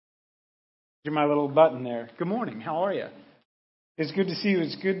You're my little button there. Good morning. How are you? It's good to see you.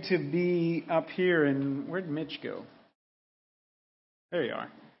 It's good to be up here. And where'd Mitch go? There you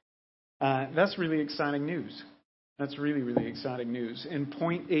are. That's really exciting news. That's really, really exciting news. And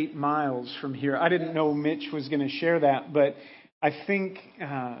 0.8 miles from here. I didn't know Mitch was going to share that, but I think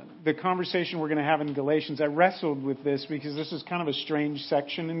the conversation we're going to have in Galatians, I wrestled with this because this is kind of a strange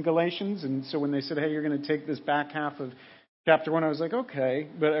section in Galatians. And so when they said, hey, you're going to take this back half of chapter 1, I was like, okay.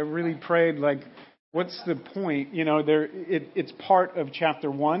 But I really prayed, like, what's the point? You know, it's part of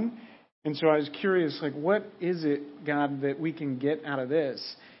chapter 1. And so I was curious, like, what is it, God, that we can get out of this?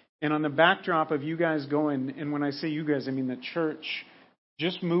 And on the backdrop of you guys going, and when I say you guys, I mean the church,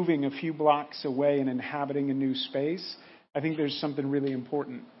 just moving a few blocks away and inhabiting a new space, I think there's something really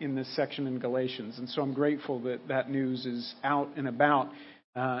important in this section in Galatians. And so I'm grateful that that news is out and about.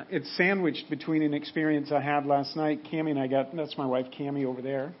 It's sandwiched between an experience I had last night. Cammie and I that's my wife, Cammie, over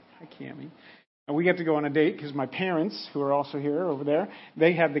there. Hi, Cammie. And we got to go on a date because my parents, who are also here over there,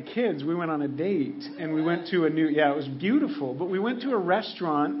 they had the kids. We went on a date and we went to it was beautiful, but we went to a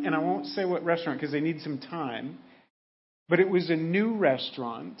restaurant, and I won't say what restaurant because they need some time, but it was a new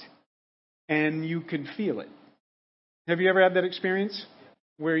restaurant and you could feel it. Have you ever had that experience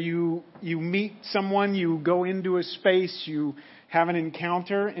where you meet someone, you go into a space, you have an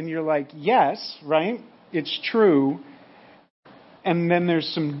encounter, and you're like, yes, right? It's true. And then there's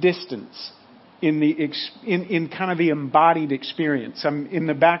some distance in kind of the embodied experience. In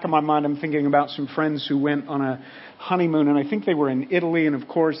the back of my mind, I'm thinking about some friends who went on a honeymoon, and I think they were in Italy, and of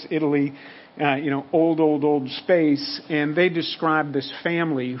course, Italy, old space, and they described this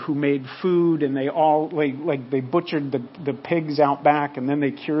family who made food, and they all, they butchered the pigs out back, and then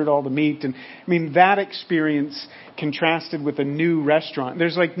they cured all the meat, and I mean, that experience contrasted with a new restaurant.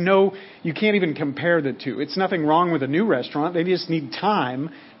 There's you can't even compare the two. It's nothing wrong with a new restaurant. They just need time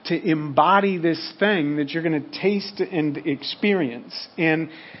to embody this thing that you're going to taste and experience.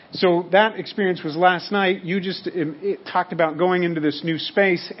 And so that experience was last night. You just talked about going into this new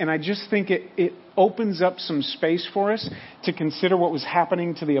space, and I just think it opens up some space for us to consider what was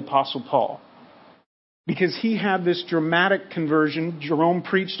happening to the Apostle Paul. Because he had this dramatic conversion. Jerome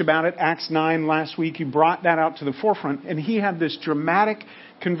preached about it, Acts 9 last week. He brought that out to the forefront. And he had this dramatic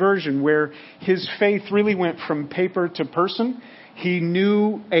conversion where his faith really went from paper to person. He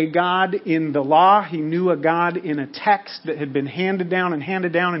knew a God in the law. He knew a God in a text that had been handed down.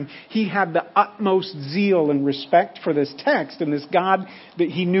 And he had the utmost zeal and respect for this text and this God that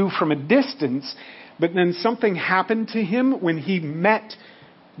he knew from a distance. But then something happened to him when he met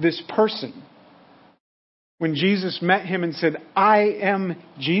this person. When Jesus met him and said, I am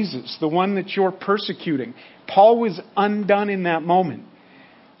Jesus, the one that you're persecuting. Paul was undone in that moment.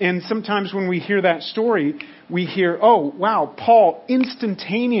 And sometimes when we hear that story, we hear, oh, wow, Paul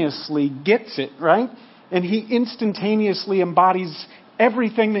instantaneously gets it, right? And he instantaneously embodies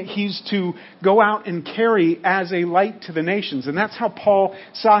everything that he's to go out and carry as a light to the nations. And that's how Paul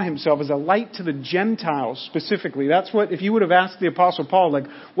saw himself, as a light to the Gentiles specifically. That's what, if you would have asked the Apostle Paul,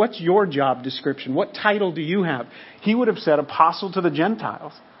 what's your job description? What title do you have? He would have said apostle to the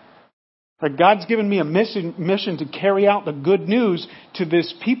Gentiles. God's given me a mission to carry out the good news to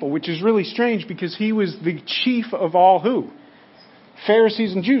this people, which is really strange because he was the chief of all who?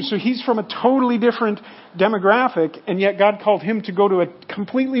 Pharisees and Jews. So he's from a totally different demographic, and yet God called him to go to a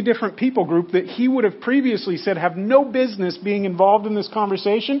completely different people group that he would have previously said have no business being involved in this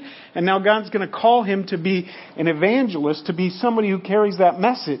conversation. And now God's going to call him to be an evangelist, to be somebody who carries that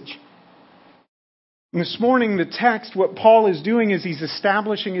message. And this morning, the text, what Paul is doing is he's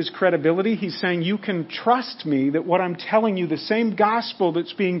establishing his credibility. He's saying, you can trust me that what I'm telling you, the same gospel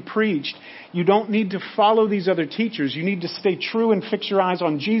that's being preached, you don't need to follow these other teachers. You need to stay true and fix your eyes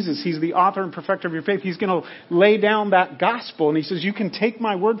on Jesus. He's the author and perfecter of your faith. He's going to lay down that gospel. And he says, you can take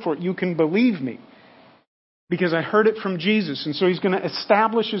my word for it. You can believe me. Because I heard it from Jesus. And so he's going to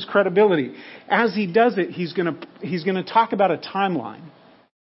establish his credibility. As he does it, he's going to talk about a timeline.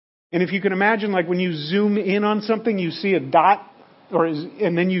 And if you can imagine, when you zoom in on something, you see a dot,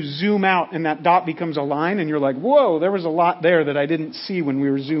 and then you zoom out and that dot becomes a line, and you're like, whoa, there was a lot there that I didn't see when we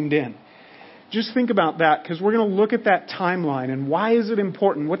were zoomed in. Just think about that, because we're going to look at that timeline, and why is it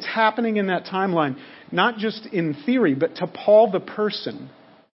important? What's happening in that timeline? Not just in theory, but to Paul the person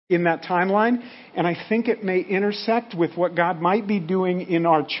in that timeline. And I think it may intersect with what God might be doing in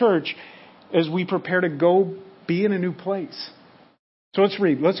our church as we prepare to go be in a new place. So let's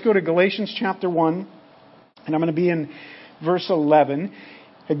read. Let's go to Galatians chapter 1, and I'm going to be in verse 11.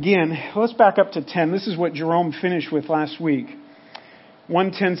 Again, let's back up to 10. This is what Jerome finished with last week.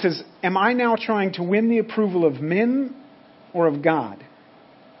 1:10 says, am I now trying to win the approval of men or of God?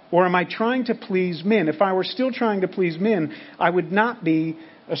 Or am I trying to please men? If I were still trying to please men, I would not be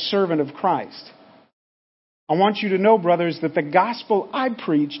a servant of Christ. I want you to know, brothers, that the gospel I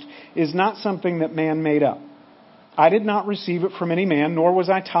preached is not something that man made up. I did not receive it from any man, nor was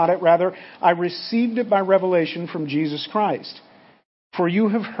I taught it. Rather, I received it by revelation from Jesus Christ. For you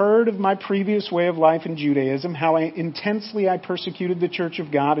have heard of my previous way of life in Judaism, how intensely I persecuted the church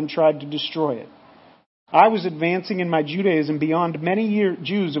of God and tried to destroy it. I was advancing in my Judaism beyond many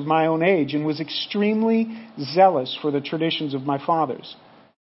Jews of my own age and was extremely zealous for the traditions of my fathers.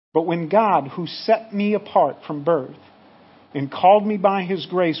 But when God, who set me apart from birth and called me by His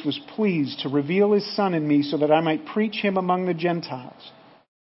grace, was pleased to reveal His Son in me so that I might preach Him among the Gentiles,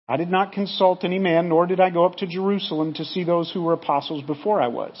 I did not consult any man, nor did I go up to Jerusalem to see those who were apostles before I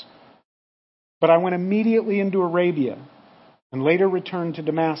was. But I went immediately into Arabia and later returned to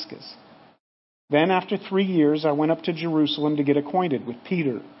Damascus. Then, after 3 years, I went up to Jerusalem to get acquainted with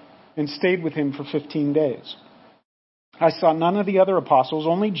Peter and stayed with him for 15 days. I saw none of the other apostles,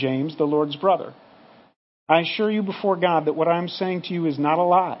 only James, the Lord's brother. I assure you before God that what I am saying to you is not a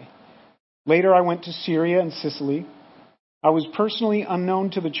lie. Later, I went to Syria and Sicily. I was personally unknown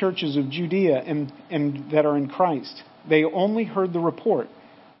to the churches of Judea and that are in Christ. They only heard the report.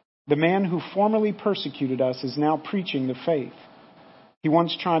 The man who formerly persecuted us is now preaching the faith he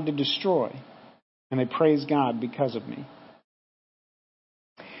once tried to destroy, and they praise God because of me.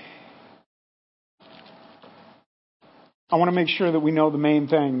 I want to make sure that we know the main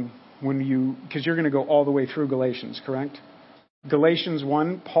thing because you're going to go all the way through Galatians, correct? Galatians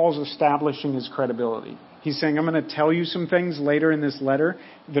 1, Paul's establishing his credibility. He's saying, I'm going to tell you some things later in this letter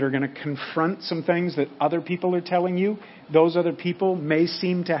that are going to confront some things that other people are telling you. Those other people may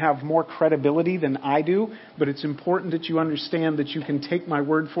seem to have more credibility than I do, but it's important that you understand that you can take my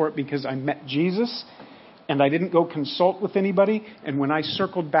word for it because I met Jesus and I didn't go consult with anybody. And when I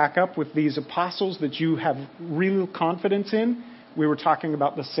circled back up with these apostles that you have real confidence in, we were talking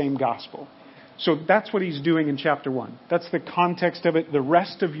about the same gospel. So that's what he's doing in chapter 1. That's the context of it. The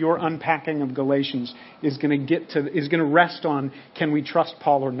rest of your unpacking of Galatians is going to rest on, can we trust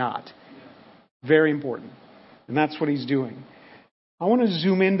Paul or not? Very important. And that's what he's doing. I want to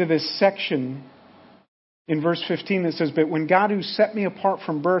zoom into this section in verse 15 that says, but when God, who set me apart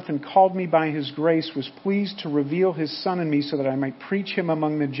from birth and called me by His grace, was pleased to reveal His Son in me so that I might preach Him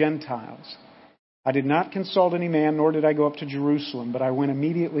among the Gentiles, I did not consult any man, nor did I go up to Jerusalem, but I went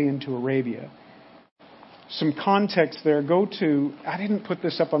immediately into Arabia. Some context there. I didn't put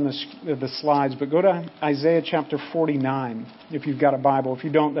this up on the slides, but go to Isaiah chapter 49 if you've got a Bible. If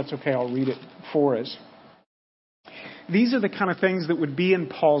you don't, that's okay. I'll read it for us. These are the kind of things that would be in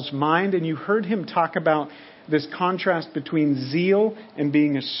Paul's mind, and you heard him talk about this contrast between zeal and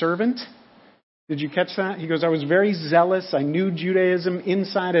being a servant. Did you catch that? He goes, I was very zealous. I knew Judaism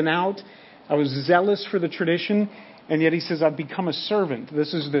inside and out. I was zealous for the tradition. And yet he says, I've become a servant.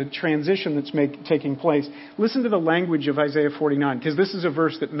 This is the transition that's taking place. Listen to the language of Isaiah 49, because this is a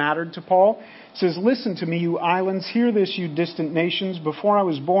verse that mattered to Paul. It says, listen to me, you islands. Hear this, you distant nations. Before I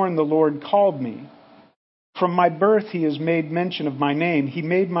was born, the Lord called me. From my birth, He has made mention of my name. He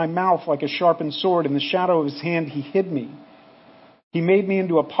made my mouth like a sharpened sword. In the shadow of His hand, He hid me. He made me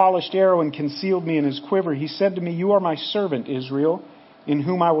into a polished arrow and concealed me in His quiver. He said to me, you are my servant, Israel, in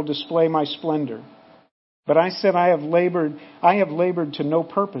whom I will display my splendor. But I said, I have labored to no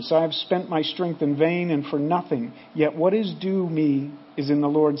purpose. I have spent my strength in vain and for nothing. Yet what is due me is in the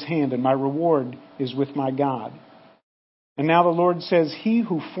Lord's hand, and my reward is with my God. And now the Lord says, He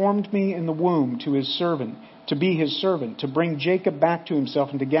who formed me in the womb to His servant, to be His servant, to bring Jacob back to Himself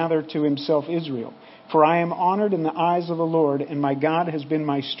and to gather to Himself Israel. For I am honored in the eyes of the Lord, and my God has been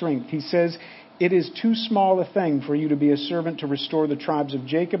my strength. He says, it is too small a thing for you to be a servant to restore the tribes of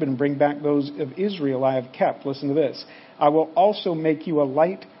Jacob and bring back those of Israel I have kept. Listen to this. I will also make you a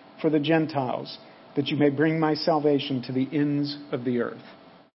light for the Gentiles, that you may bring my salvation to the ends of the earth.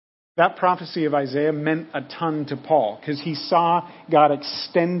 That prophecy of Isaiah meant a ton to Paul because he saw God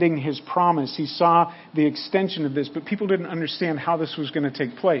extending His promise. He saw the extension of this, but people didn't understand how this was going to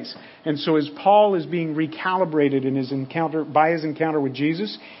take place. And so as Paul is being recalibrated in his encounter with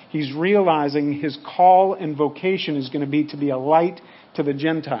Jesus, he's realizing his call and vocation is going to be a light to the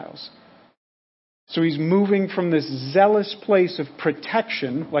Gentiles. So he's moving from this zealous place of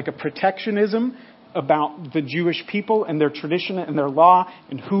protection, like a protectionism, about the Jewish people and their tradition and their law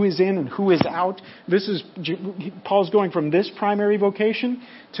and who is in and who is out. Paul's going from this primary vocation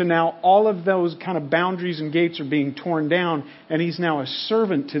to now all of those kind of boundaries and gates are being torn down, and he's now a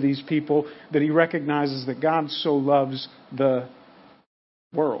servant to these people that he recognizes that God so loves the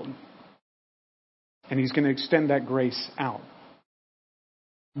world. And he's going to extend that grace out.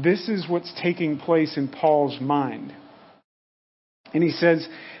 This is what's taking place in Paul's mind. And he says,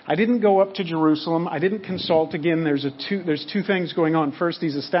 I didn't go up to Jerusalem. I didn't consult. Again, there's two things going on. First,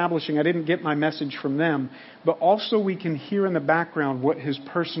 he's establishing I didn't get my message from them. But also we can hear in the background what his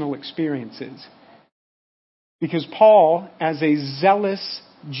personal experience is. Because Paul, as a zealous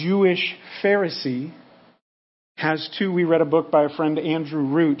Jewish Pharisee, has two. We read a book by a friend, Andrew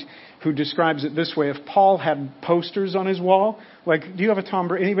Root, who describes it this way. If Paul had posters on his wall, like, do you have a Tom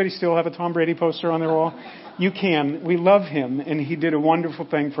Brady? Anybody still have a Tom Brady poster on their wall? You can. We love him, and he did a wonderful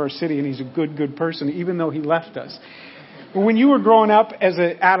thing for our city, and he's a good person, even though he left us. But when you were growing up as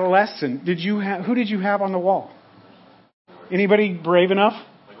an adolescent, who did you have on the wall? Anybody brave enough?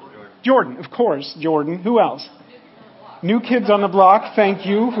 Jordan, of course, Jordan. Who else? New Kids on the Block. Thank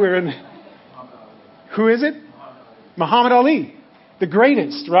you. Who is it? Muhammad Ali. The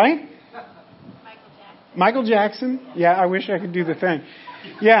greatest, right? Michael Jackson. Yeah, I wish I could do the thing.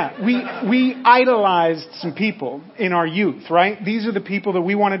 Yeah, we idolized some people in our youth, right? These are the people that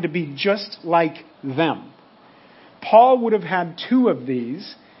we wanted to be just like them. Paul would have had two of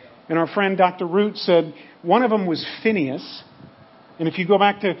these, and our friend Dr. Root said one of them was Phineas. And if you go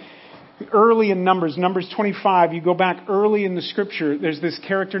back to early in Numbers 25, you go back early in the scripture, there's this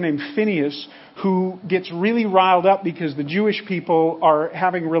character named Phineas who gets really riled up because the Jewish people are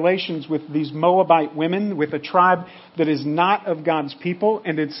having relations with these Moabite women, with a tribe that is not of God's people,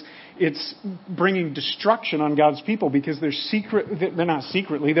 and it's bringing destruction on God's people because they're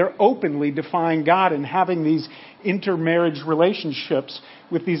openly defying God and having these intermarriage relationships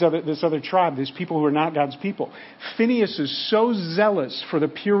with this other tribe, these people who are not God's people. Phineas is so zealous for the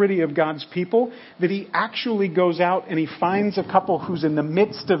purity of God's people that he actually goes out and he finds a couple who's in the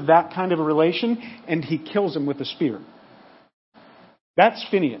midst of that kind of a relation, and he kills them with a spear. That's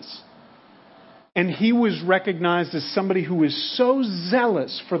Phineas. And he was recognized as somebody who was so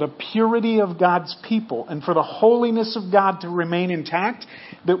zealous for the purity of God's people and for the holiness of God to remain intact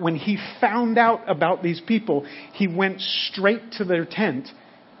that when he found out about these people, he went straight to their tent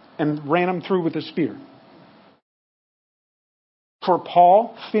and ran them through with a spear. For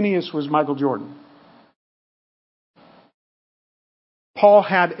Paul, Phineas was Michael Jordan. Paul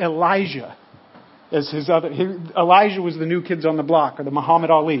had Elijah as Elijah was the New Kids on the Block, or the Muhammad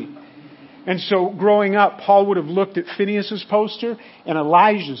Ali. And so growing up, Paul would have looked at Phineas's poster and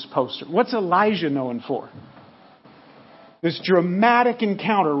Elijah's poster. What's Elijah known for? This dramatic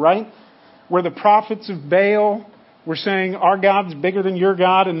encounter, right? Where the prophets of Baal were saying, our God's bigger than your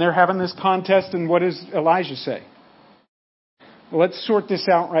God, and they're having this contest, and what does Elijah say? Well, let's sort this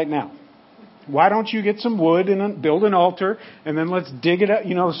out right now. Why don't you get some wood and build an altar, and then let's dig it up.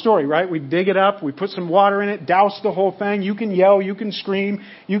 You know the story, right? We dig it up, we put some water in it, douse the whole thing. You can yell, you can scream,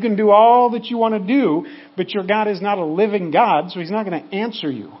 you can do all that you want to do, but your God is not a living God, so He's not going to answer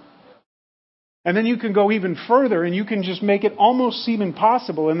you. And then you can go even further, and you can just make it almost seem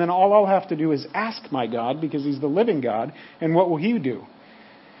impossible, and then all I'll have to do is ask my God, because He's the living God, and what will He do?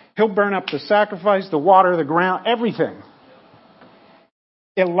 He'll burn up the sacrifice, the water, the ground, everything.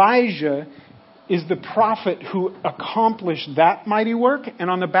 Elijah is the prophet who accomplished that mighty work, and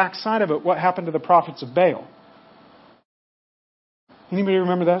on the backside of it, what happened to the prophets of Baal? Anybody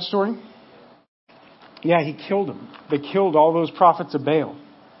remember that story? Yeah, he killed them. They killed all those prophets of Baal.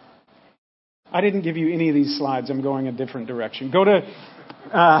 I didn't give you any of these slides. I'm going a different direction. Go to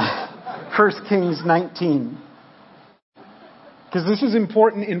 1 Kings 19. Because this is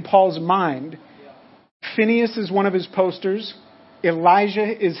important in Paul's mind. Phineas is one of his posters. Elijah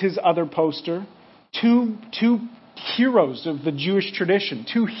is his other poster. Two heroes of the Jewish tradition.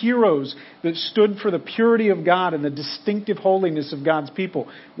 Two heroes that stood for the purity of God and the distinctive holiness of God's people.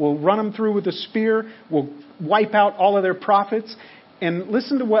 We'll run them through with a spear. We'll wipe out all of their prophets. And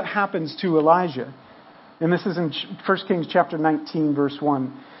listen to what happens to Elijah. And this is in 1 Kings chapter 19, verse 1.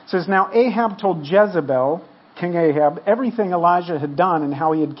 It says, Now Ahab told Jezebel, King Ahab, everything Elijah had done and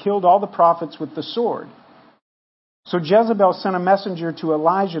how he had killed all the prophets with the sword. So Jezebel sent a messenger to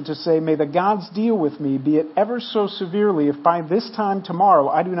Elijah to say, May the gods deal with me, be it ever so severely, if by this time tomorrow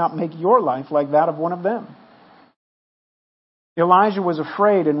I do not make your life like that of one of them. Elijah was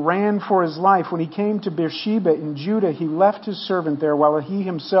afraid and ran for his life. When he came to Beersheba in Judah, he left his servant there while he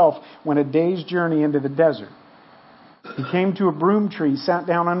himself went a day's journey into the desert. He came to a broom tree, sat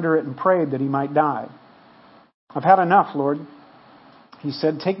down under it, and prayed that he might die. I've had enough, Lord. He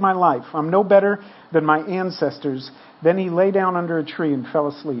said, Take my life. I'm no better than my ancestors. Then he lay down under a tree and fell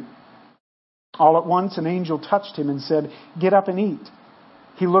asleep. All at once an angel touched him and said, Get up and eat.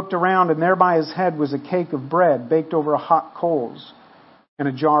 He looked around, and there by his head was a cake of bread baked over hot coals and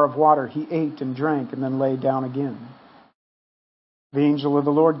a jar of water. He ate and drank and then lay down again. The angel of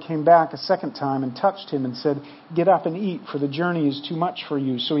the Lord came back a second time and touched him and said, "Get up and eat, for the journey is too much for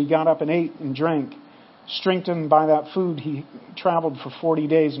you." So he got up and ate and drank. Strengthened by that food, he traveled for 40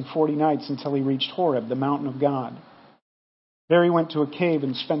 days and 40 nights until he reached Horeb, the mountain of God. There he went to a cave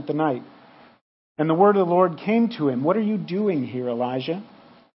and spent the night. And the word of the Lord came to him, "What are you doing here, Elijah?"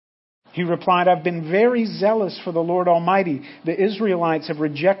 He replied, "I've been very zealous for the Lord Almighty. The Israelites have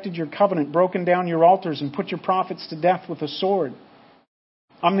rejected your covenant, broken down your altars, and put your prophets to death with a sword.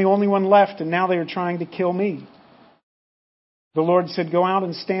 I'm the only one left, and now they are trying to kill me." The Lord said, "Go out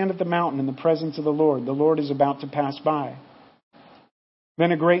and stand at the mountain in the presence of the Lord. The Lord is about to pass by."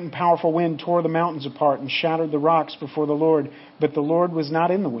 Then a great and powerful wind tore the mountains apart and shattered the rocks before the Lord, but the Lord was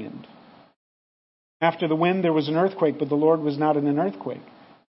not in the wind. After the wind there was an earthquake, but the Lord was not in an earthquake.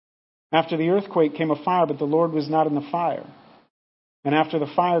 After the earthquake came a fire, but the Lord was not in the fire. And after the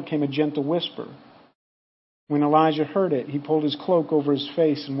fire came a gentle whisper. When Elijah heard it, he pulled his cloak over his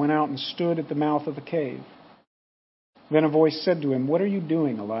face and went out and stood at the mouth of the cave. Then a voice said to him, "What are you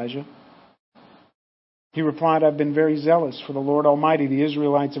doing, Elijah?" He replied, "I've been very zealous for the Lord Almighty. The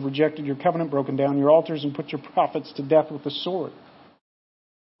Israelites have rejected your covenant, broken down your altars, and put your prophets to death with the sword.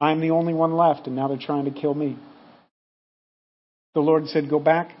 I am the only one left, and now they're trying to kill me." The Lord said, "Go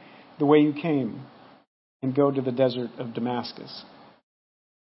back the way you came and go to the desert of Damascus."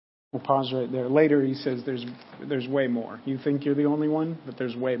 We'll pause right there. Later he says there's way more. You think you're the only one, but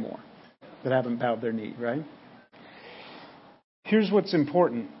there's way more that haven't bowed their knee, right? Here's what's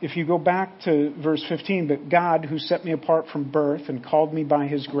important. If you go back to verse 15, "But God, who set me apart from birth and called me by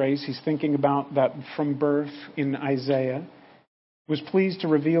his grace," he's thinking about that from birth in Isaiah, "was pleased to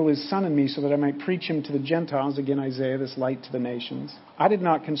reveal his Son in me so that I might preach him to the Gentiles," again Isaiah, this light to the nations. "I did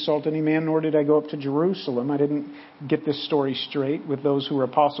not consult any man, nor did I go up to Jerusalem." I didn't get this story straight with those who were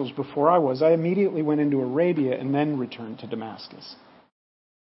apostles before I was. "I immediately went into Arabia and then returned to Damascus."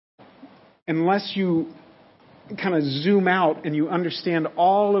 Unless you kind of zoom out and you understand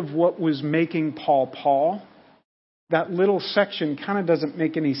all of what was making Paul Paul, that little section kind of doesn't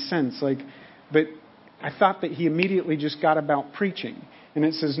make any sense. But I thought that he immediately just got about preaching. And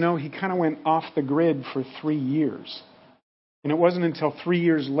it says, no, he kind of went off the grid for 3 years. And it wasn't until 3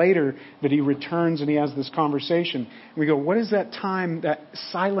 years later that he returns and he has this conversation. And we go, what is that time, that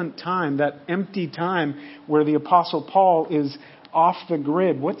silent time, that empty time where the Apostle Paul is off the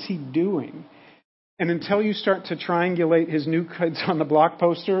grid? What's he doing? And until you start to triangulate his New Kids on the Block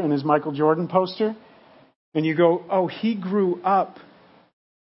poster and his Michael Jordan poster, and you go, oh, he grew up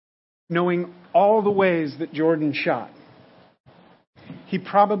knowing all the ways that Jordan shot. He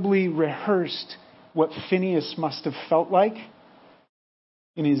probably rehearsed what Phineas must have felt like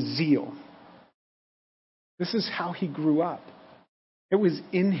in his zeal. This is how he grew up. It was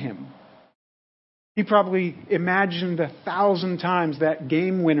in him. He probably imagined 1,000 times that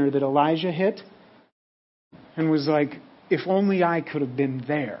game winner that Elijah hit and was like, if only I could have been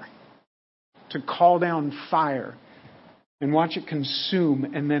there to call down fire and watch it consume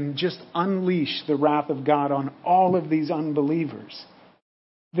and then just unleash the wrath of God on all of these unbelievers.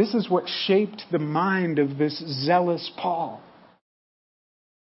 This is what shaped the mind of this zealous Paul.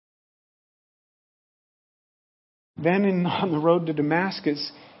 Then on the road to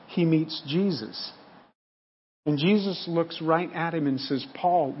Damascus, he meets Jesus. And Jesus looks right at him and says,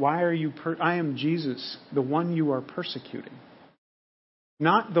 Paul, why are you I am Jesus, the one you are persecuting.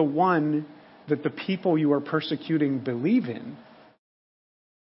 Not the one that the people you are persecuting believe in.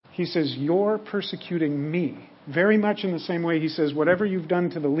 He says, you're persecuting me. Very much in the same way he says, whatever you've done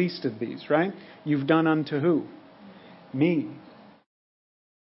to the least of these, right? You've done unto who? Me.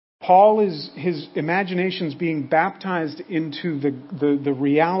 Paul his imagination's being baptized into the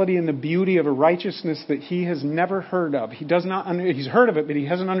reality and the beauty of a righteousness that he has never heard of. He's heard of it, but he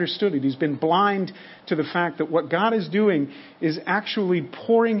hasn't understood it. He's been blind to the fact that what God is doing is actually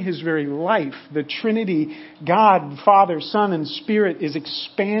pouring his very life. The Trinity, God, Father, Son, and Spirit is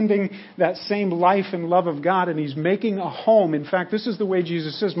expanding that same life and love of God, and he's making a home. In fact, this is the way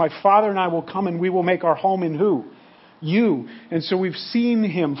Jesus says, my Father and I will come and we will make our home in who? You. And so we've seen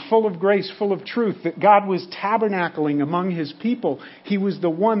him full of grace, full of truth, that God was tabernacling among his people. He was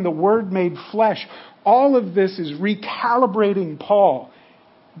the one, the Word made flesh. All of this is recalibrating Paul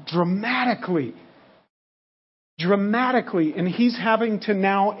dramatically. And he's having to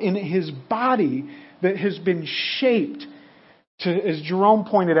now, in his body that has been shaped to, as Jerome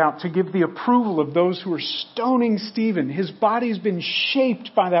pointed out, to give the approval of those who are stoning Stephen. His body's been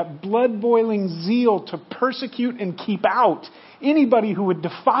shaped by that blood-boiling zeal to persecute and keep out anybody who would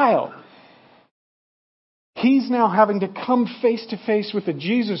defile. He's now having to come face to face with a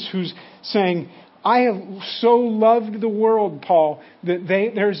Jesus who's saying, I have so loved the world, Paul, that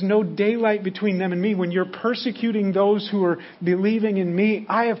there's no daylight between them and me. When you're persecuting those who are believing in me,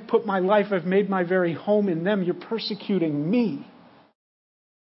 I have put my life, I've made my very home in them. You're persecuting me.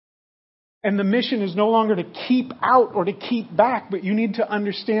 And the mission is no longer to keep out or to keep back, but you need to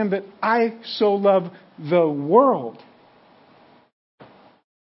understand that I so love the world.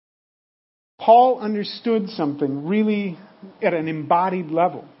 Paul understood something really at an embodied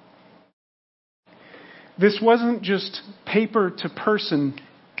level. This wasn't just paper to person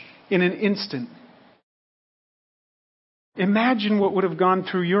in an instant. Imagine what would have gone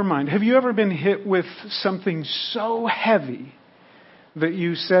through your mind. Have you ever been hit with something so heavy that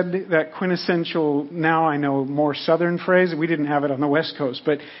you said that quintessential, now I know more southern phrase? We didn't have it on the West Coast,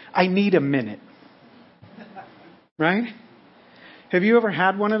 but I need a minute. Right? Have you ever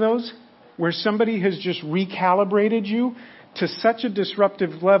had one of those where somebody has just recalibrated you to such a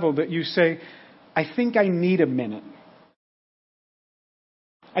disruptive level that you say, I think I need a minute.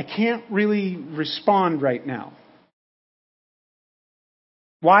 I can't really respond right now.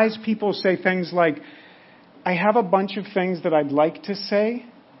 Wise people say things like, I have a bunch of things that I'd like to say,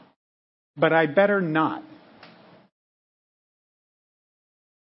 but I better not.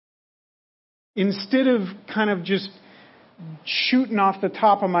 Instead of kind of just shooting off the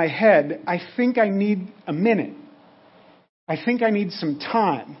top of my head, I think I need a minute. I think I need some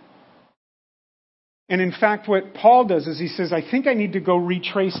time. And in fact, what Paul does is he says, I think I need to go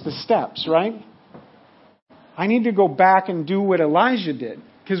retrace the steps, right? I need to go back and do what Elijah did.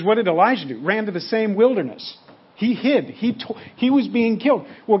 Because what did Elijah do? Ran to the same wilderness. He hid. He was being killed.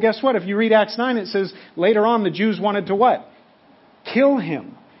 Well, guess what? If you read Acts 9, it says later on the Jews wanted to what? Kill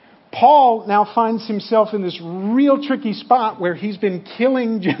him. Paul now finds himself in this real tricky spot where he's been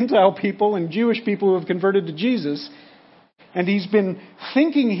killing Gentile people and Jewish people who have converted to Jesus. And he's been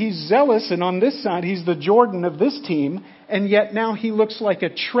thinking he's zealous, and on this side he's the Jordan of this team, and yet now he looks like a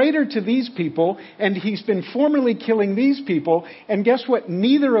traitor to these people, and he's been formerly killing these people, and guess what?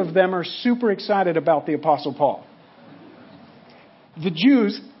 Neither of them are super excited about the Apostle Paul. The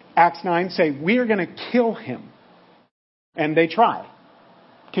Jews, Acts 9, say, we're going to kill him. And they try,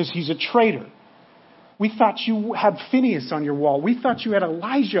 because he's a traitor. We thought you had Phineas on your wall. We thought you had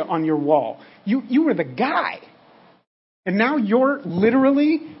Elijah on your wall. You were the guy. And now you're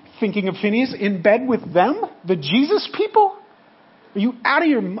literally thinking of Phineas in bed with them? The Jesus people? Are you out of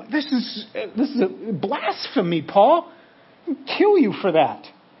your mind? This is a blasphemy, Paul. I'll kill you for that.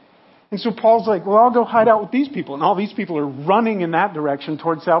 And so Paul's like, well, I'll go hide out with these people. And all these people are running in that direction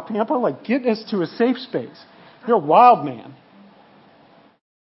towards South Tampa. Like, get us to a safe space. You're a wild man.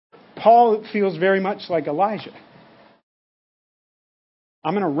 Paul feels very much like Elijah.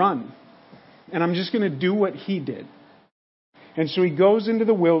 I'm going to run. And I'm just going to do what he did. And so he goes into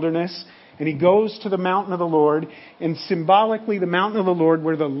the wilderness, and he goes to the mountain of the Lord, and symbolically the mountain of the Lord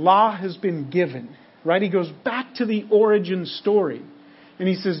where the law has been given. Right? He goes back to the origin story. And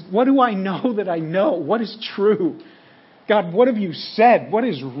he says, what do I know that I know? What is true? God, what have you said? What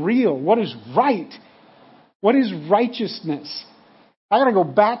is real? What is right? What is righteousness? I got to go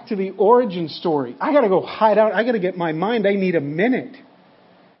back to the origin story. I got to go hide out. I got to get my mind. I need a minute.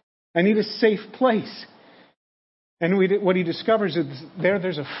 I need a safe place. And what he discovers is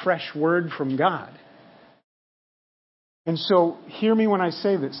there's a fresh word from God. And so, hear me when I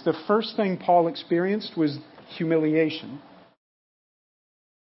say this. The first thing Paul experienced was humiliation.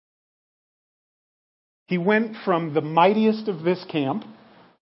 He went from the mightiest of this camp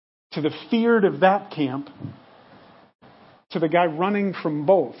to the feared of that camp to the guy running from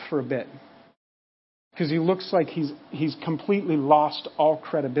both for a bit. Because he looks like he's completely lost all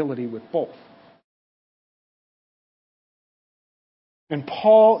credibility with both. And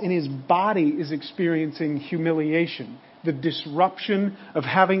Paul in his body is experiencing humiliation. The disruption of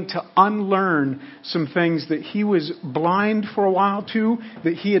having to unlearn some things that he was blind for a while to,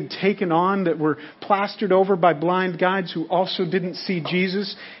 that he had taken on, that were plastered over by blind guides who also didn't see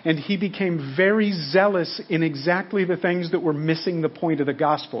Jesus. And he became very zealous in exactly the things that were missing the point of the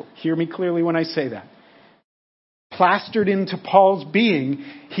gospel. Hear me clearly when I say that. Plastered into Paul's being,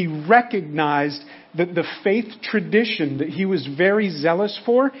 he recognized that the faith tradition that he was very zealous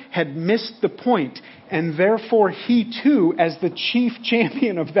for had missed the point. And therefore he too, as the chief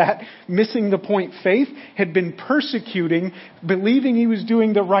champion of that missing the point faith, had been persecuting, believing he was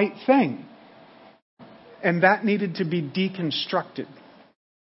doing the right thing. And that needed to be deconstructed.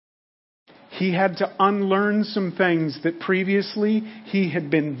 He had to unlearn some things that previously he had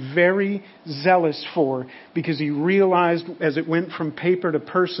been very zealous for, because he realized as it went from paper to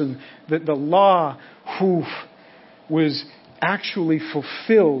person that the law was actually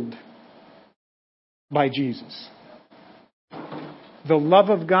fulfilled by Jesus. The love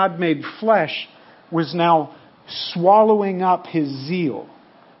of God made flesh was now swallowing up his zeal.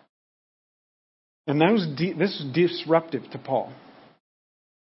 And this was disruptive to Paul.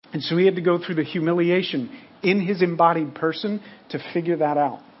 And so he had to go through the humiliation in his embodied person to figure that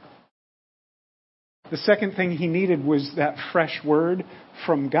out. The second thing he needed was that fresh word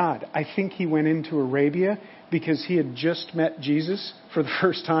from God. I think he went into Arabia because he had just met Jesus for the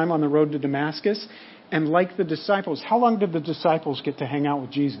first time on the road to Damascus. And like the disciples, how long did the disciples get to hang out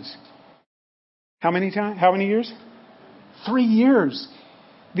with Jesus? How many times? How many years? 3 years.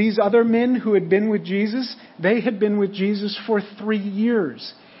 These other men who had been with Jesus, they had been with Jesus for 3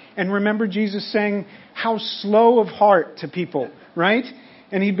 years. And remember Jesus saying, how slow of heart to people, right?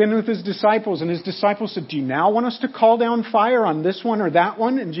 And he'd been with his disciples, and his disciples said, do you now want us to call down fire on this one or that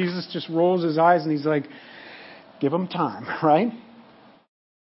one? And Jesus just rolls his eyes and he's like, give them time, right?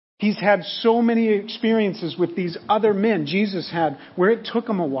 He's had so many experiences with these other men Jesus had where it took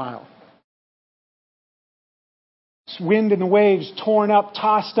him a while. Wind and the waves, torn up,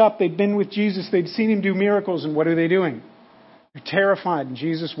 tossed up. They'd been with Jesus. They'd seen him do miracles. And what are they doing? They're terrified. And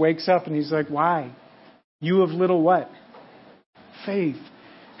Jesus wakes up and he's like, why? You of little what? Faith.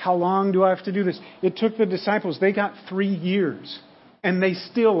 How long do I have to do this? It took the disciples, they got 3 years. And they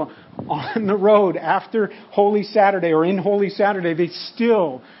still, on the road after Holy Saturday or in Holy Saturday, they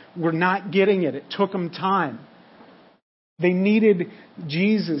still were not getting it. It took them time. They needed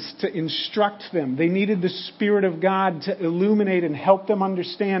Jesus to instruct them. They needed the Spirit of God to illuminate and help them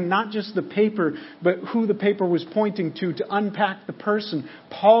understand not just the paper, but who the paper was pointing to unpack the person.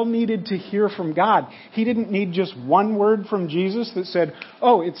 Paul needed to hear from God. He didn't need just one word from Jesus that said,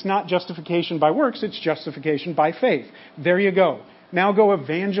 oh, it's not justification by works, it's justification by faith. There you go. Now go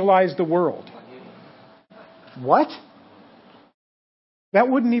evangelize the world. What? That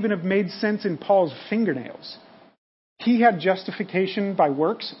wouldn't even have made sense in Paul's fingernails. He had justification by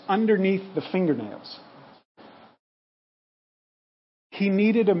works underneath the fingernails. He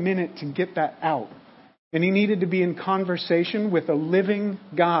needed a minute to get that out. And he needed to be in conversation with a living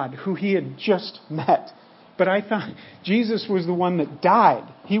God who he had just met. But I thought Jesus was the one that died.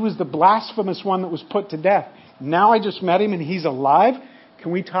 He was the blasphemous one that was put to death. Now I just met him and he's alive.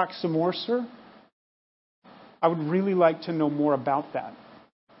 Can we talk some more, sir? I would really like to know more about that.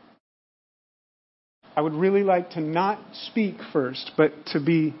 I would really like to not speak first, but to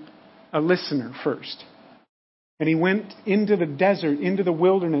be a listener first. And he went into the desert, into the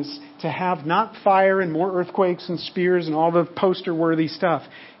wilderness, to have not fire and more earthquakes and spears and all the poster-worthy stuff.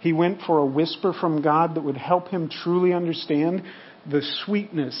 He went for a whisper from God that would help him truly understand the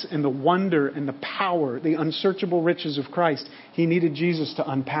sweetness and the wonder and the power, the unsearchable riches of Christ. He needed Jesus to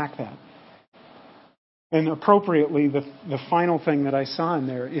unpack that. And appropriately, the final thing that I saw in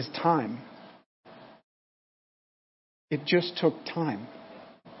there is time. It just took time.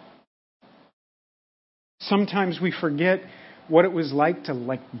 Sometimes we forget what it was like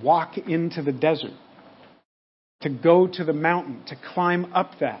to walk into the desert, to go to the mountain, to climb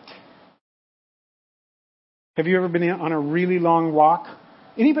up that. Have you ever been on a really long walk?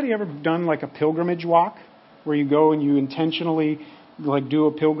 Anybody ever done a pilgrimage walk where you go and you intentionally do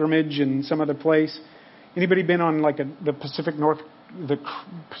a pilgrimage in some other place? Anybody been on the Pacific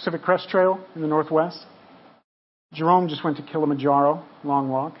Crest Trail in the Northwest? Jerome just went to Kilimanjaro, long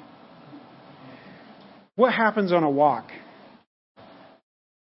walk. What happens on a walk?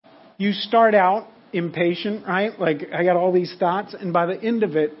 You start out impatient, right? I got all these thoughts, and by the end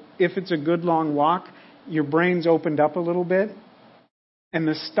of it, if it's a good long walk, your brain's opened up a little bit, and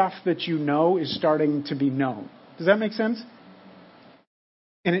the stuff that you know is starting to be known. Does that make sense?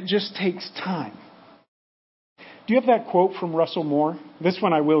 And it just takes time. Do you have that quote from Russell Moore? This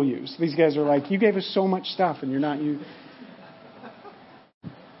one I will use. These guys are like, you gave us so much stuff and you're not you.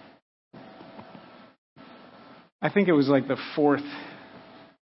 I think it was the fourth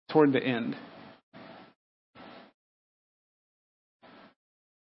toward the end.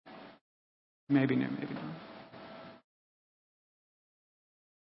 Maybe not.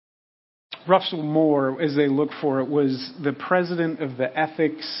 Russell Moore, as they look for it, was the president of the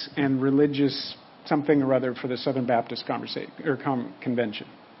ethics and religious something or other for the Southern Baptist Convention.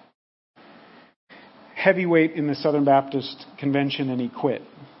 Heavyweight in the Southern Baptist Convention, and he quit.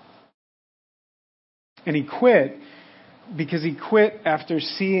 And he quit because he quit after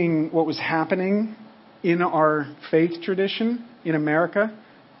seeing what was happening in our faith tradition in America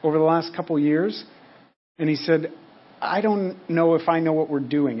over the last couple of years. And he said, I don't know if I know what we're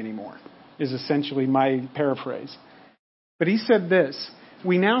doing anymore, is essentially my paraphrase. But he said this: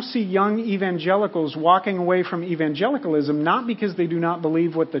 we now see young evangelicals walking away from evangelicalism, not because they do not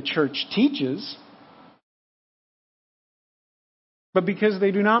believe what the church teaches, But because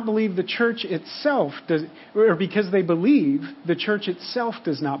they do not believe the church itself does, or because they believe the church itself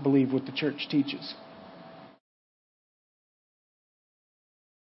does not believe what the church teaches.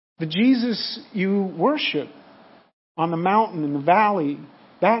 The Jesus you worship on the mountain, in the valley,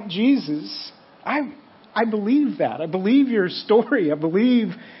 that Jesus, I believe that. I believe your story. I believe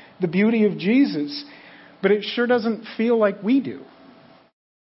the beauty of Jesus. But it sure doesn't feel like we do.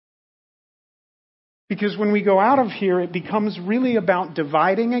 Because when we go out of here, it becomes really about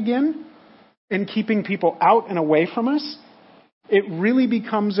dividing again and keeping people out and away from us. It really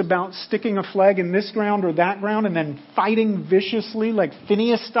becomes about sticking a flag in this ground or that ground and then fighting viciously, like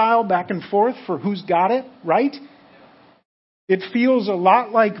Phineas style, back and forth for who's got it, right? It feels a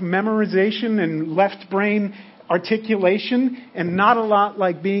lot like memorization and left brain articulation and not a lot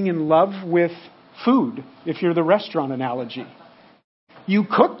like being in love with food, if you're the restaurant analogy. You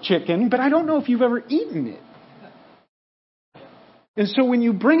cook chicken, but I don't know if you've ever eaten it. And so when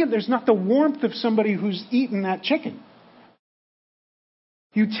you bring it, there's not the warmth of somebody who's eaten that chicken.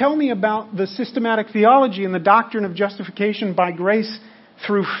 You tell me about the systematic theology and the doctrine of justification by grace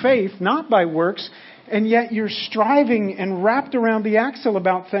through faith, not by works, and yet you're striving and wrapped around the axle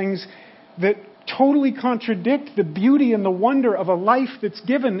about things that totally contradict the beauty and the wonder of a life that's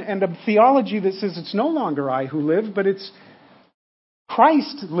given and a theology that says it's no longer I who live, but it's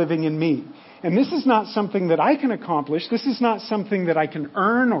Christ living in me. And this is not something that I can accomplish. This is not something that I can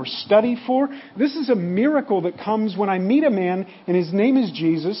earn or study for. This is a miracle that comes when I meet a man and his name is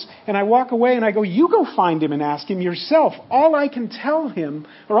Jesus and I walk away and I go, you go find him and ask him yourself. All I can tell him,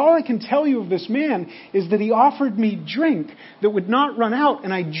 or all I can tell you of this man is that he offered me drink that would not run out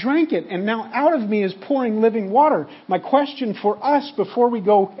and I drank it and now out of me is pouring living water. My question for us before we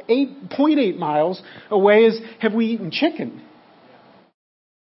go 8.8 miles away is, have we eaten chicken?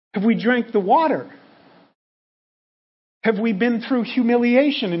 Have we drank the water? Have we been through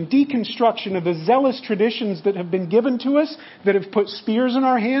humiliation and deconstruction of the zealous traditions that have been given to us, that have put spears in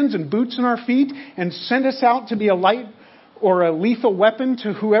our hands and boots in our feet and sent us out to be a light or a lethal weapon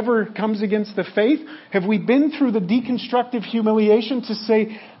to whoever comes against the faith? Have we been through the deconstructive humiliation to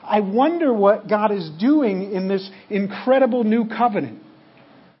say, I wonder what God is doing in this incredible new covenant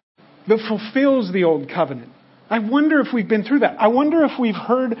that fulfills the old covenant? I wonder if we've been through that. I wonder if we've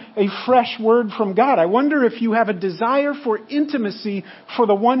heard a fresh word from God. I wonder if you have a desire for intimacy for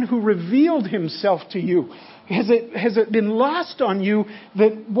the one who revealed himself to you. Has it been lost on you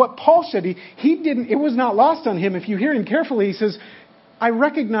that what Paul said, it was not lost on him. If you hear him carefully, he says, I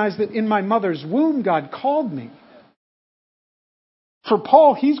recognize that in my mother's womb God called me. For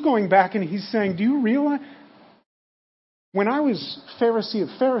Paul, he's going back and he's saying, do you realize? When I was Pharisee of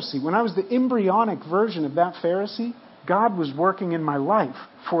Pharisee, when I was the embryonic version of that Pharisee, God was working in my life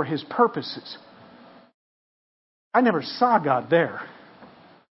for his purposes. I never saw God there.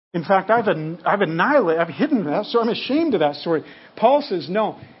 In fact, I've hidden that, so I'm ashamed of that story. Paul says,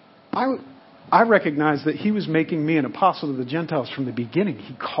 no, I recognize that he was making me an apostle to the Gentiles from the beginning.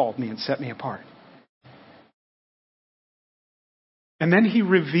 He called me and set me apart. And then he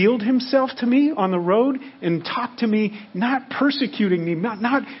revealed himself to me on the road and talked to me, not persecuting me,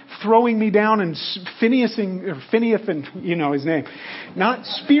 not throwing me down and Phineas, and you know his name, not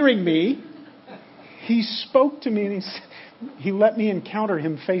spearing me. He spoke to me and he let me encounter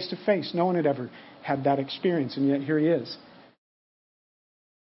him face to face. No one had ever had that experience, and yet here he is.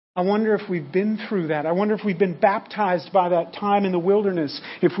 I wonder if we've been through that. I wonder if we've been baptized by that time in the wilderness.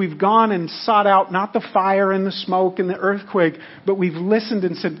 If we've gone and sought out not the fire and the smoke and the earthquake, but we've listened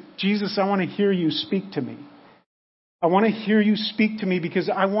and said, Jesus, I want to hear you speak to me. I want to hear you speak to me because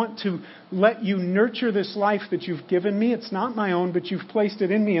I want to let you nurture this life that you've given me. It's not my own, but you've placed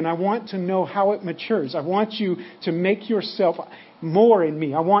it in me, and I want to know how it matures. I want you to make yourself more in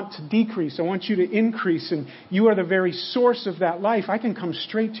me. I want to decrease. I want you to increase, and you are the very source of that life. I can come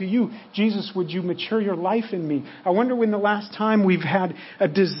straight to you. Jesus, would you mature your life in me? I wonder when the last time we've had a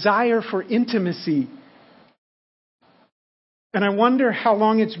desire for intimacy. And I wonder how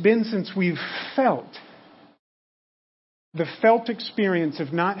long it's been since we've felt the felt experience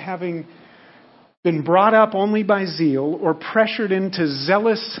of not having been brought up only by zeal or pressured into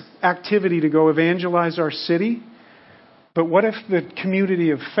zealous activity to go evangelize our city. But what if the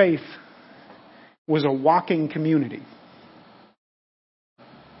community of faith was a walking community?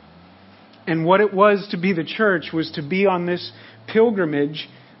 And what it was to be the church was to be on this pilgrimage,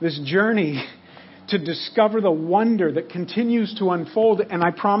 this journey to discover the wonder that continues to unfold. And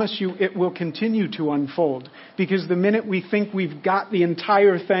I promise you it will continue to unfold. Because the minute we think we've got the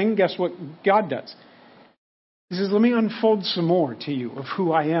entire thing, guess what God does? He says, let me unfold some more to you of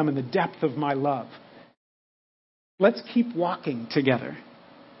who I am and the depth of my love. Let's keep walking together.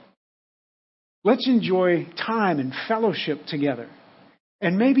 Let's enjoy time and fellowship together.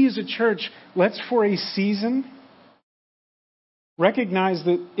 And maybe as a church, let's for a season recognize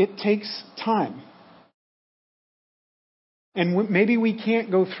that it takes time. And maybe we can't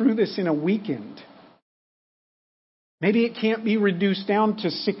go through this in a weekend. Maybe it can't be reduced down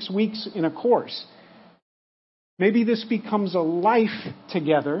to 6 weeks in a course. Maybe this becomes a life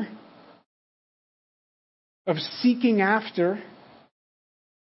together of seeking after,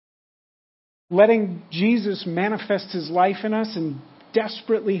 letting Jesus manifest His life in us and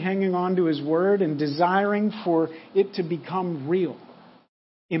desperately hanging on to His Word and desiring for it to become real,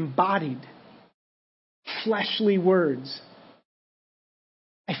 embodied, fleshly words.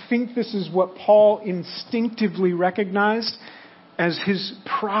 I think this is what Paul instinctively recognized as his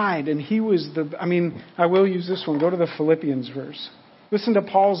pride. And he was I will use this one. Go to the Philippians verse. Listen to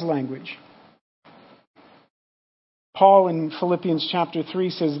Paul's language. Paul in Philippians chapter 3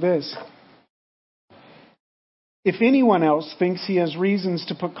 says this: "If anyone else thinks he has reasons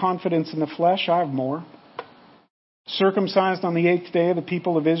to put confidence in the flesh, I have more. Circumcised on the 8th day of the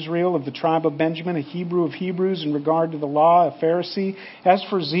people of Israel, of the tribe of Benjamin, a Hebrew of Hebrews, in regard to the law, a Pharisee. As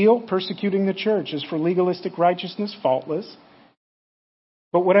for zeal, persecuting the church. As for legalistic righteousness, faultless.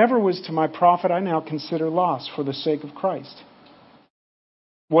 But whatever was to my profit, I now consider loss for the sake of Christ.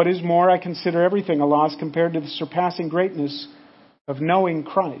 What is more, I consider everything a loss compared to the surpassing greatness of knowing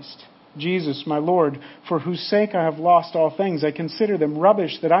Christ, Jesus, my Lord, for whose sake I have lost all things. I consider them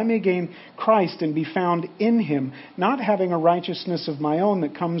rubbish, that I may gain Christ and be found in Him, not having a righteousness of my own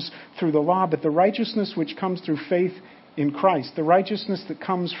that comes through the law, but the righteousness which comes through faith in Christ, the righteousness that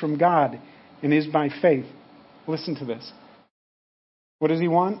comes from God and is by faith." Listen to this. What does he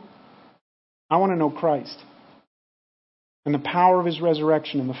want? I want to know Christ and the power of His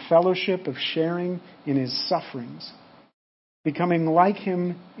resurrection and the fellowship of sharing in His sufferings, becoming like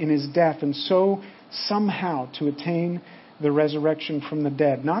Him in His death, and so somehow to attain the resurrection from the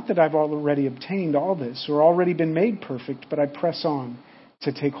dead. Not that I've already obtained all this or already been made perfect, but I press on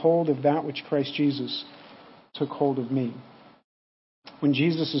to take hold of that which Christ Jesus took hold of me. When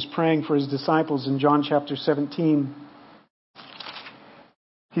Jesus is praying for His disciples in John chapter 17,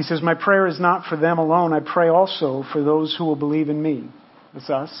 He says, "My prayer is not for them alone. I pray also for those who will believe in me." That's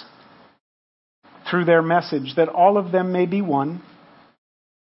us. "Through their message, that all of them may be one.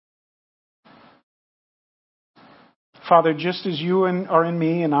 Father, just as you are in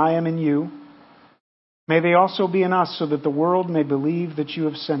me and I am in you, may they also be in us, so that the world may believe that you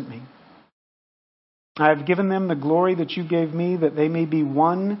have sent me. I have given them the glory that you gave me, that they may be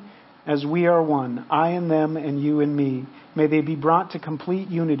one as we are one, I and them and you and me. May they be brought to complete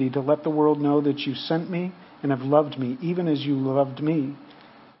unity, to let the world know that you sent me and have loved me, even as you loved me.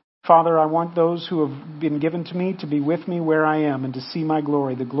 Father, I want those who have been given to me to be with me where I am and to see my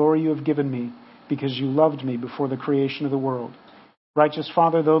glory, the glory you have given me, because you loved me before the creation of the world. Righteous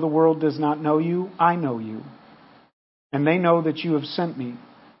Father, though the world does not know you, I know you, and they know that you have sent me.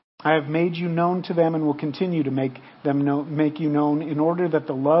 I have made you known to them and will continue to make you known, in order that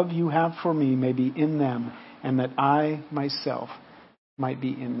the love you have for me may be in them, and that I myself might be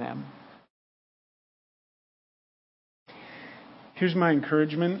in them." Here's my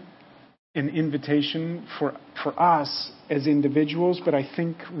encouragement and invitation for us as individuals, but I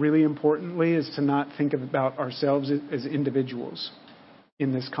think really importantly is to not think about ourselves as individuals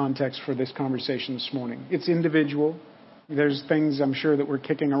in this context for this conversation this morning. It's individual. There's things I'm sure that we're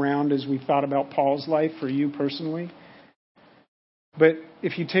kicking around as we thought about Paul's life for you personally. But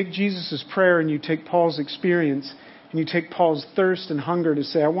if you take Jesus' prayer and you take Paul's experience and you take Paul's thirst and hunger to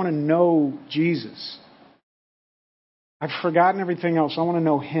say, I want to know Jesus. I've forgotten everything else. I want to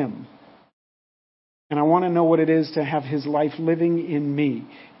know Him. And I want to know what it is to have His life living in me.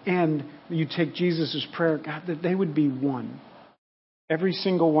 And you take Jesus' prayer, God, that they would be one. Every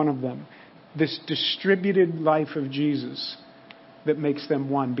single one of them. This distributed life of Jesus that makes them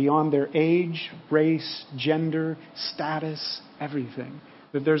one, beyond their age, race, gender, status, everything.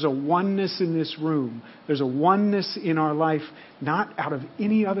 That there's a oneness in this room. There's a oneness in our life, not out of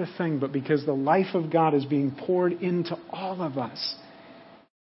any other thing, but because the life of God is being poured into all of us.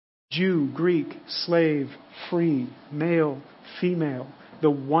 Jew, Greek, slave, free, male, female. The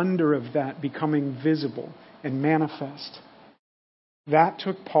wonder of that becoming visible and manifest. That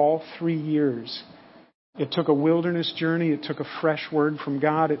took Paul 3 years. It took a wilderness journey. It took a fresh word from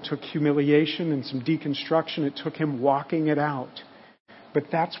God. It took humiliation and some deconstruction. It took him walking it out. But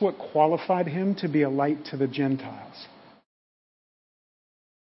that's what qualified him to be a light to the Gentiles.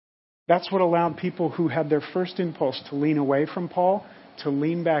 That's what allowed people who had their first impulse to lean away from Paul to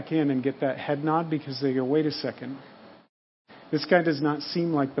lean back in and get that head nod, because they go, wait a second, This guy does not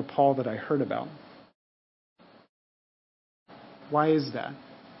seem like the Paul that I heard about. Why is that?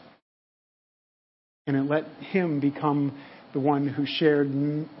 And it let him become the one who shared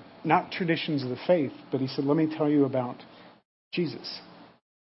not traditions of the faith, but he said, let me tell you about Jesus.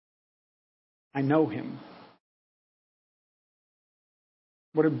 I know him.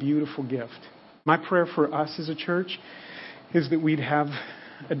 What a beautiful gift. My prayer for us as a church is that we'd have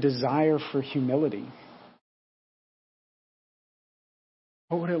a desire for humility.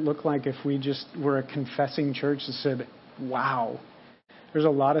 What would it look like if we just were a confessing church that said, wow, there's a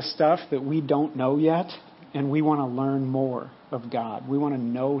lot of stuff that we don't know yet, and we want to learn more of God. We want to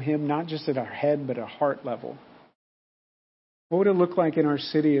know him, not just at our head, but at heart level. What would it look like in our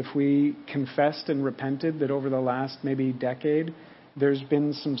city if we confessed and repented that over the last maybe decade, there's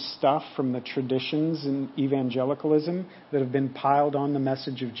been some stuff from the traditions in evangelicalism that have been piled on the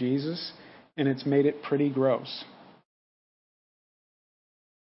message of Jesus, and it's made it pretty gross.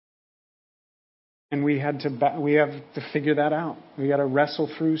 And we have to figure that out. We got to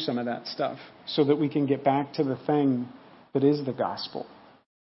wrestle through some of that stuff so that we can get back to the thing that is the gospel,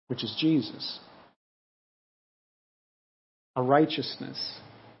 which is Jesus. A righteousness.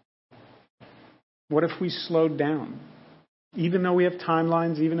 What if we slowed down? Even though we have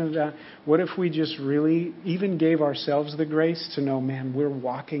timelines, even if that, what if we just really even gave ourselves the grace to know, man, we're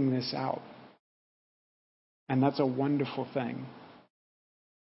walking this out. And that's a wonderful thing.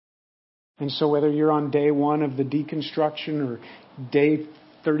 And so whether you're on day 1 of the deconstruction or day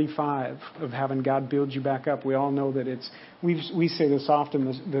 35 of having God build you back up, we all know that we say this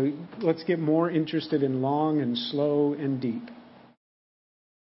often, let's get more interested in long and slow and deep.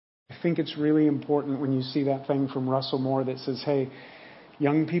 I think it's really important when you see that thing from Russell Moore that says, hey,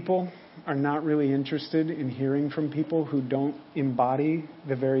 young people are not really interested in hearing from people who don't embody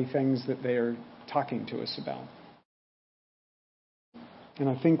the very things that they are talking to us about. And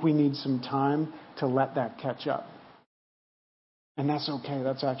I think we need some time to let that catch up. And that's okay.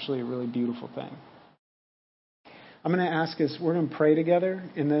 That's actually a really beautiful thing. I'm going to ask us, we're going to pray together,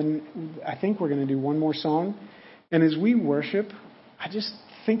 and then I think we're going to do one more song. And as we worship, I just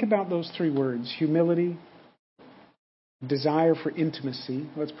think about those 3 words: humility, desire for intimacy.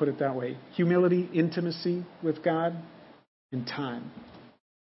 Let's put it that way. Humility, intimacy with God, and time.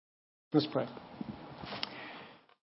 Let's pray.